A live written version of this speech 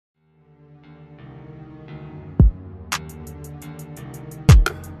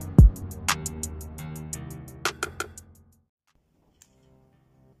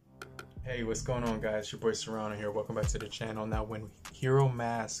Hey, what's going on, guys? Your boy Serrano here. Welcome back to the channel. Now, when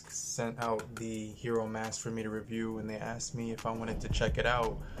Heromask sent out the Heromask for me to review and they asked me if I wanted to check it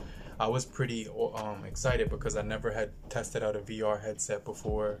out, I was pretty excited because I never had tested out a VR headset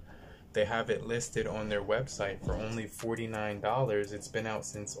before. They have it listed on their website for only $49. It's been out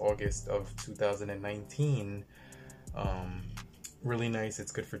since August of 2019. Really nice.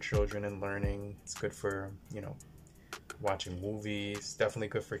 It's good for children and learning. It's good for, watching movies. Definitely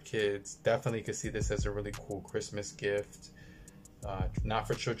good for kids. Definitely could see this as a really cool Christmas gift. Not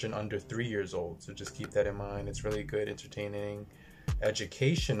for children under 3 years old, so just keep that in mind. It's really good, entertaining,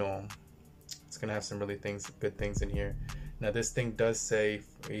 educational. It's gonna have some really good things in here. Now this thing does say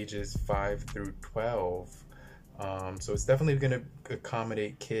ages 5 through 12, so it's definitely gonna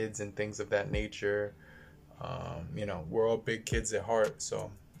accommodate kids and things of that nature. We're all big kids at heart, so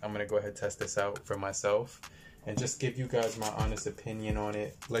I'm gonna go ahead and test this out for myself and just give you guys my honest opinion on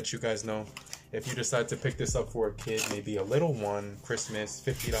it. Let you guys know if you decide to pick this up for a kid, maybe a little one, Christmas,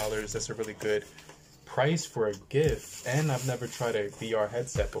 $50. That's a really good price for a gift. And I've never tried a VR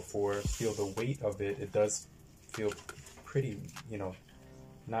headset before. Feel the weight of it. It does feel pretty,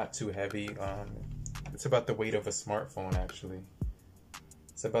 not too heavy. It's about the weight of a smartphone, actually.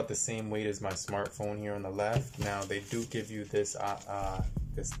 It's about the same weight as my smartphone here on the left. Now they do give you this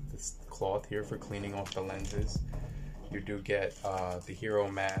this cloth here for cleaning off the lenses. You do get the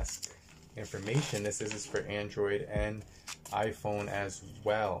Heromask information. This is for Android and iPhone as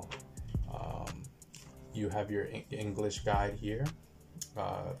well. You have your English guide here,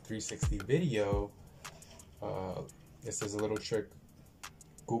 360 video. This is a little trick.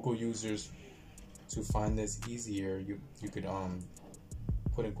 Google users, to find this easier, you could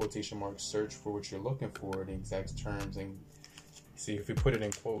put in quotation marks, search for what you're looking for, the exact terms, and see if you put it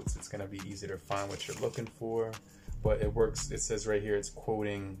in quotes, it's going to be easy to find what you're looking for. But it works. It says right here it's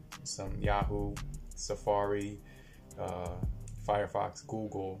quoting some Yahoo, Safari, Firefox,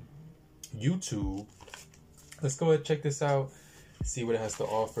 Google, YouTube. Let's go ahead and check this out, see what it has to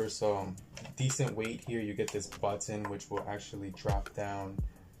offer. So decent weight here. You get this button which will actually drop down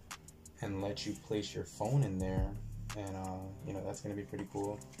and let you place your phone in there, and that's gonna be pretty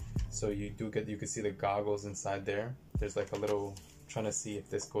cool. So you can see the goggles inside there. There's like a little, trying to see if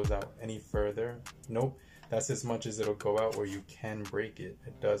this goes out any further. Nope, that's as much as it'll go out, where you can break it.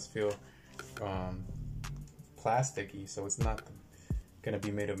 It does feel plasticky, so it's not gonna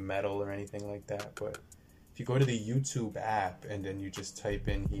be made of metal or anything like that. But if you go to the YouTube app and then you just type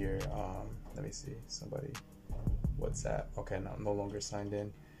in here, let me see, WhatsApp. Okay, no, I'm no longer signed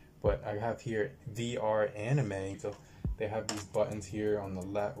in, but I have here VR anime. So they have these buttons here on the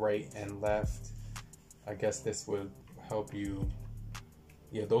left, right, and left. I guess this would help you.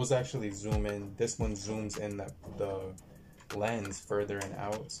 Yeah, those actually zoom in. This one zooms in the lens further and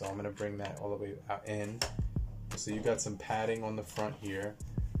out. So I'm gonna bring that all the way out in. So you got some padding on the front here.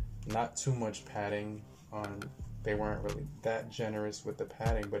 Not too much padding on. They weren't really that generous with the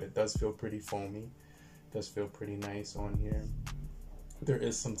padding, but it does feel pretty foamy. It does feel pretty nice on here. There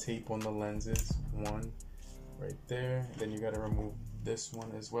is some tape on the lenses. One right there. Then you got to remove this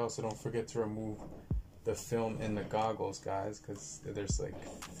one as well. So don't forget to remove the film in the goggles, guys, because there's like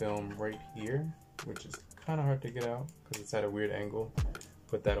film right here, which is kind of hard to get out because it's at a weird angle.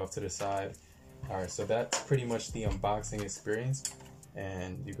 Put that off to the side. Alright, so that's pretty much the unboxing experience,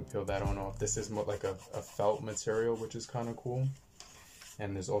 and you can peel that on off. This is more like a felt material, which is kind of cool.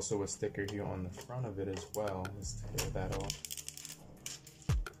 And there's also a sticker here on the front of it as well. Let's tear that off.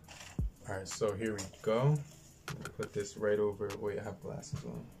 Alright, so here we go. Put this right over. Wait, I have glasses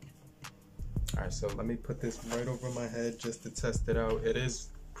on. Alright, so let me put this right over my head just to test it out. It is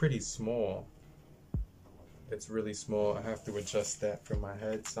pretty small. It's really small. I have to adjust that for my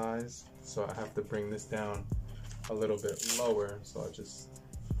head size. So I have to bring this down a little bit lower. So it's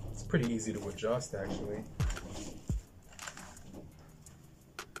pretty easy to adjust, actually.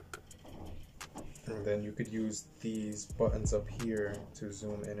 And then you could use these buttons up here to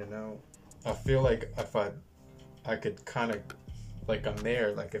zoom in and out. I feel like if I could kind of, like I'm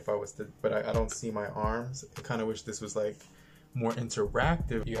there, like if I was to, but I don't see my arms. I kind of wish this was like more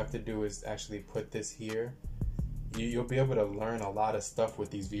interactive. You have to do is actually put this here. You'll be able to learn a lot of stuff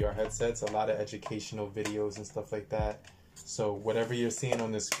with these VR headsets, a lot of educational videos and stuff like that. So whatever you're seeing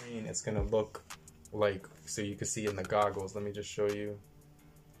on the screen, it's gonna look like, so you can see in the goggles. Let me just show you.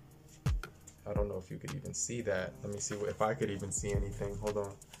 I don't know if you could even see that. Let me see if I could even see anything. Hold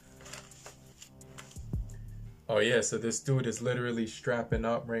on. Oh yeah, so this dude is literally strapping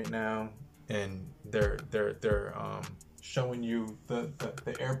up right now, and they're showing you the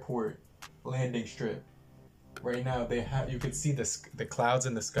airport landing strip. Right now they have, you can see the clouds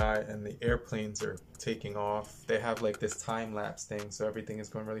in the sky and the airplanes are taking off. They have like this time lapse thing, so everything is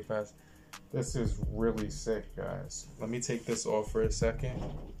going really fast. This is really sick, guys. Let me take this off for a second.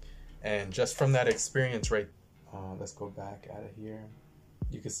 And just from that experience, right, let's go back out of here.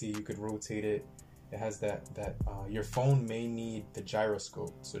 You can see you could rotate it. It has that your phone may need the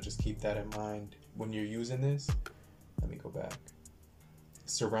gyroscope, so just keep that in mind when you're using this. Let me go back.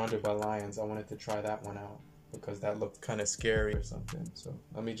 Surrounded by lions. I wanted to try that one out because that looked kind of scary or something. So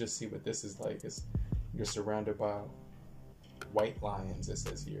let me just see what this is like. You're surrounded by white lions, it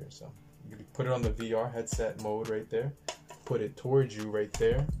says here. So you can put it on the VR headset mode right there. Put it towards you right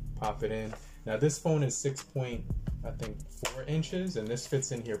there. Pop it in. Now this phone is 6.4 inches, and this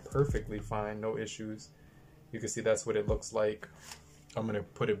fits in here perfectly fine, no issues. You can see that's what it looks like. I'm gonna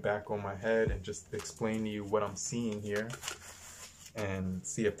put it back on my head and just explain to you what I'm seeing here and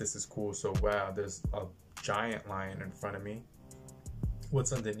see if this is cool. So wow, there's a giant lion in front of me.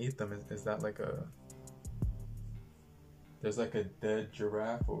 What's underneath them? Is that like there's like a dead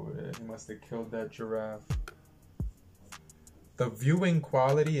giraffe over there. He must have killed that giraffe. The viewing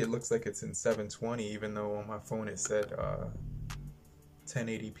quality, it looks like it's in 720, even though on my phone it said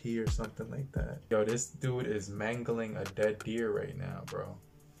 1080p or something like that. Yo, this dude is mangling a dead deer right now, bro.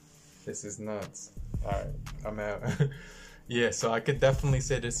 This is nuts. Alright, I'm out. Yeah, so I could definitely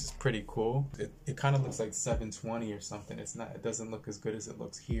say this is pretty cool. It kind of looks like 720 or something. It doesn't look as good as it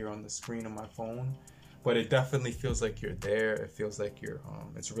looks here on the screen on my phone, but it definitely feels like you're there. It feels like you're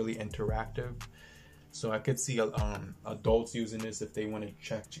it's really interactive. So I could see adults using this if they want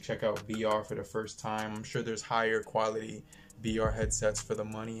to check out VR for the first time. I'm sure there's higher quality VR headsets for the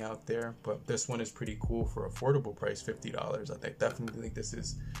money out there, but this one is pretty cool for affordable price, $50. I definitely think this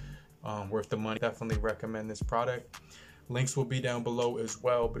is worth the money. Definitely recommend this product. Links will be down below as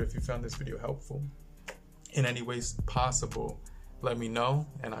well, but if you found this video helpful in any ways possible, let me know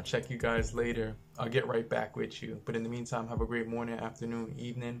and I'll check you guys later. I'll get right back with you. But in the meantime, have a great morning, afternoon,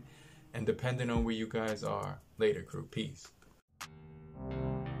 evening, and depending on where you guys are, later crew. Peace.